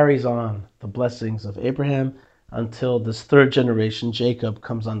carries on the blessings of Abraham until this third generation, Jacob,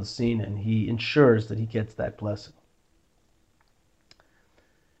 comes on the scene, and he ensures that he gets that blessing.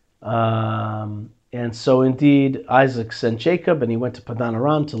 And so indeed, Isaac sent Jacob, and he went to Padan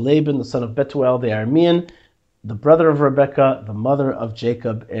Aram to Laban, the son of Bethuel the Aramean, the brother of Rebekah, the mother of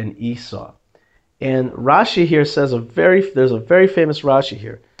Jacob and Esau. And Rashi here says there's a very famous Rashi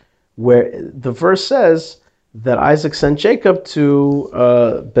here, where the verse says that Isaac sent Jacob to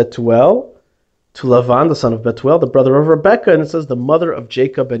Bethuel, to Lavan, the son of Bethuel, the brother of Rebekah, and it says the mother of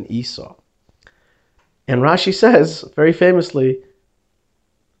Jacob and Esau. And Rashi says, very famously,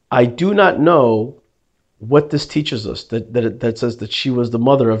 I do not know what this teaches us, that says that she was the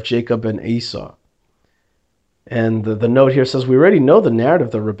mother of Jacob and Esau. And the note here says, we already know the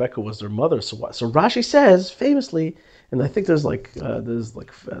narrative that Rebekah was their mother. So Rashi says, famously, and I think there's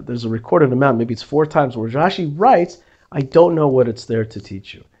a recorded amount, maybe it's 4 times, where Rashi writes, I don't know what it's there to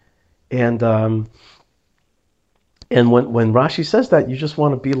teach you. And when Rashi says that, you just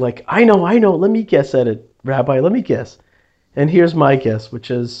want to be like, I know, let me guess at it, Rabbi, let me guess. And here's my guess,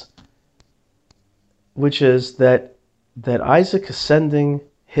 which is that Isaac is sending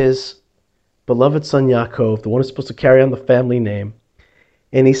his beloved son Yaakov, the one who's supposed to carry on the family name,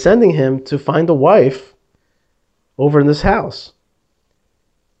 and he's sending him to find a wife over in this house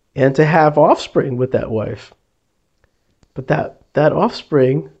and to have offspring with that wife. But that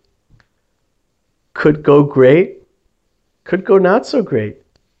offspring could go great, could go not so great.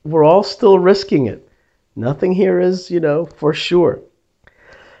 We're all still risking it. Nothing here is, for sure.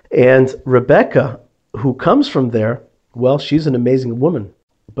 And Rebekah, who comes from there, well, she's an amazing woman.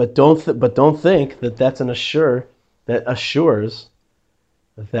 But don't think that that's an assures that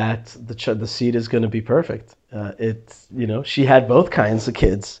the seed is going to be perfect. She had both kinds of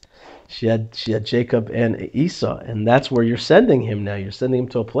kids. She had Jacob and Esau, and that's where you're sending him now. You're sending him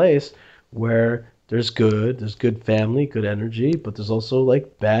to a place where there's good family, good energy, but there's also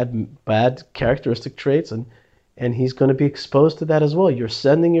like bad characteristic traits, and he's going to be exposed to that as well. You're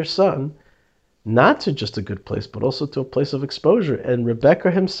sending your son not to just a good place, but also to a place of exposure. And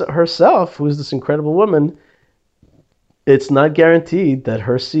Rebecca herself, who is this incredible woman, it's not guaranteed that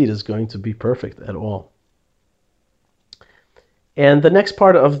her seed is going to be perfect at all. And the next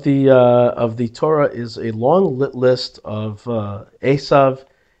part of the Torah is a long list of Esav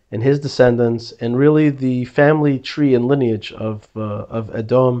and his descendants, and really the family tree and lineage of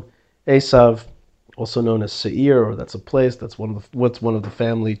Edom, Esav, also known as Seir, or that's a place. That's one of the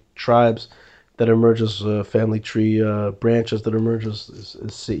family tribes that emerges, family tree branches that emerges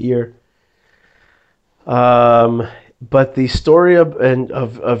is Seir. But the story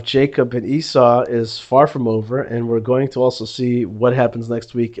of Jacob and Esau is far from over, and we're going to also see what happens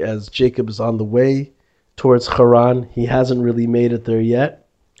next week as Jacob is on the way towards Haran. He hasn't really made it there yet,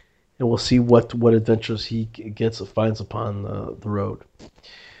 and we'll see what adventures he finds upon the road.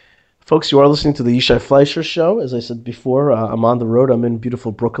 Folks, you are listening to the Yishai Fleisher Show. As I said before, I'm on the road. I'm in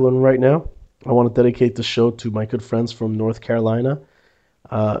beautiful Brooklyn right now. I want to dedicate the show to my good friends from North Carolina,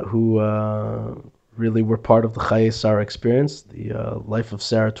 who really were part of the Chayei Sarah experience, the Life of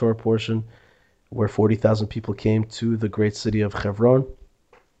Sarah Torah portion, where 40,000 people came to the great city of Hebron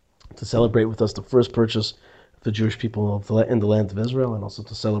to celebrate with us the first purchase of the Jewish people in the land of Israel, and also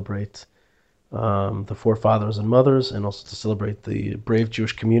to celebrate the forefathers and mothers, and also to celebrate the brave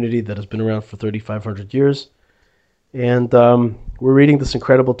Jewish community that has been around for 3,500 years. And we're reading this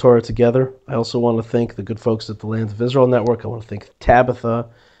incredible Torah together. I also want to thank the good folks at the Land of Israel Network. I want to thank Tabitha.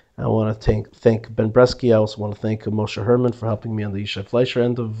 I want to thank Ben Bresky. I also want to thank Moshe Herman for helping me on the Yishai Fleisher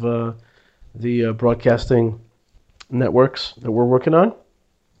end of the broadcasting networks that we're working on.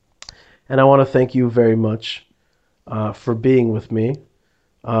 And I want to thank you very much for being with me.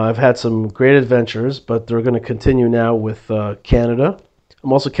 I've had some great adventures, but they're going to continue now with Canada.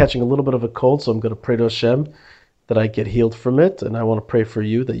 I'm also catching a little bit of a cold, so I'm going to pray to Hashem that I get healed from it, and I want to pray for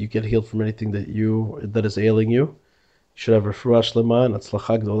you that you get healed from anything that is ailing you. You should have refuah shlema and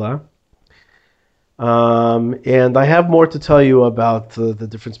atzlacha gdola. And I have more to tell you about the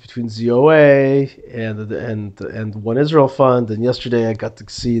difference between ZOA and One Israel Fund. And yesterday I got to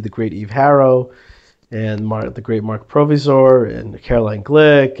see the great Eve Harrow and the great Mark Provisor and Caroline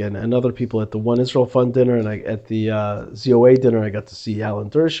Glick and other people at the One Israel Fund dinner. And at the ZOA dinner, I got to see Alan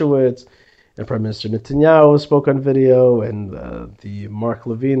Dershowitz, and Prime Minister Netanyahu spoke on video, and the Mark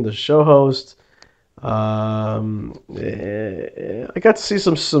Levine, the show host. I got to see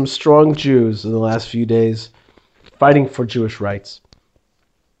some strong Jews in the last few days fighting for Jewish rights,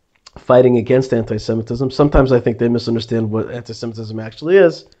 fighting against anti-Semitism. Sometimes I think they misunderstand what anti-Semitism actually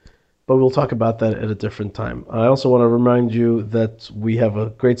is, but we'll talk about that at a different time. I also want to remind you that we have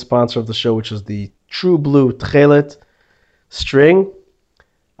a great sponsor of the show, which is the True Blue Tchelet string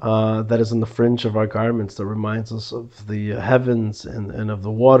that is in the fringe of our garments that reminds us of the heavens and of the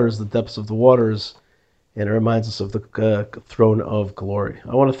waters, the depths of the waters, and it reminds us of the throne of glory.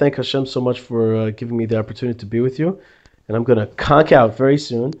 I want to thank Hashem so much for giving me the opportunity to be with you, and I'm going to conk out very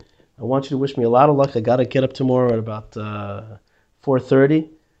soon. I want you to wish me a lot of luck. I got to get up tomorrow at about 4:30,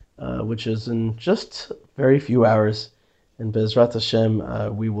 which is in just very few hours, and Be'ezrat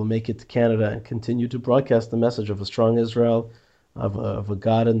Hashem, we will make it to Canada and continue to broadcast the message of a strong Israel, of a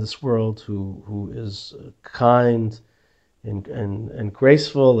God in this world who is kind and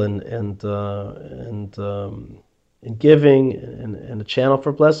graceful and giving and a channel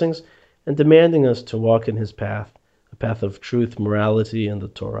for blessings, and demanding us to walk in his path, a path of truth, morality, and the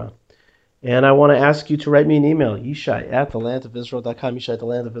Torah. And I want to ask you to write me an email, yishai@thelandofisrael.com,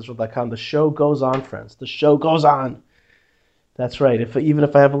 yishai@thelandofisrael.com. The show goes on, friends. The show goes on. That's right. Even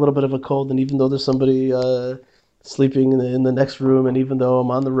if I have a little bit of a cold, and even though there's somebody sleeping in the next room, and even though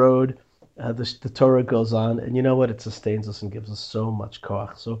I'm on the road, the Torah goes on, and you know what? It sustains us and gives us so much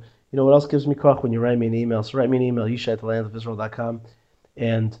koach. So you know what else gives me koach? When you write me an email. So write me an email, yishai@thelandofisrael.com,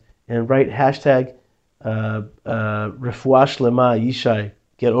 and write hashtag refuah shlema Yishai.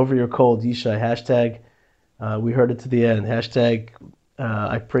 Get over your cold, Yishai. Hashtag we heard it to the end. Hashtag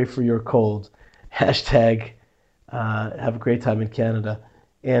I pray for your cold. Hashtag have a great time in Canada.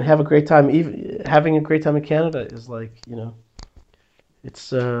 And have a great time. Even having a great time in Canada is like,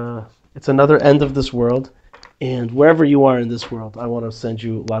 it's another end of this world. And wherever you are in this world, I want to send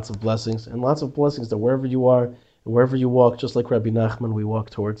you lots of blessings, and lots of blessings that wherever you are and wherever you walk, just like Rabbi Nachman, we walk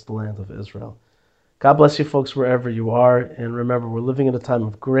towards the land of Israel. God bless you folks wherever you are. And remember, we're living in a time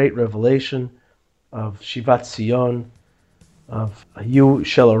of great revelation, of Shivat Zion, of you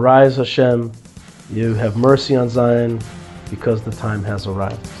shall arise, Hashem. You have mercy on Zion. because the time has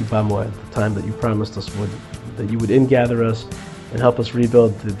arrived. Kiba Moed, the time that you promised us that you would ingather us and help us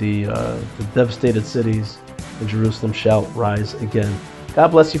rebuild the devastated cities, and Jerusalem shall rise again. God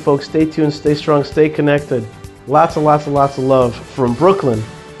bless you folks. Stay tuned, stay strong, stay connected. Lots and lots and lots of love from Brooklyn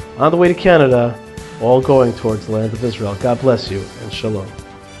on the way to Canada, all going towards the land of Israel. God bless you, and shalom.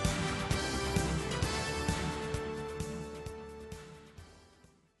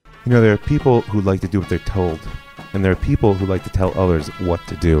 You know, there are people who like to do what they're told, and there are people who like to tell others what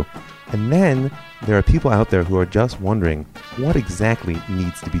to do. And then there are people out there who are just wondering what exactly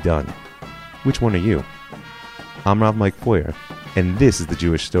needs to be done. Which one are you? I'm Rav Mike Feuer, and this is The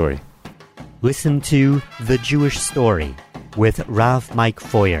Jewish Story. Listen to The Jewish Story with Rav Mike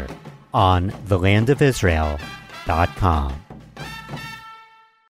Feuer on thelandofisrael.com.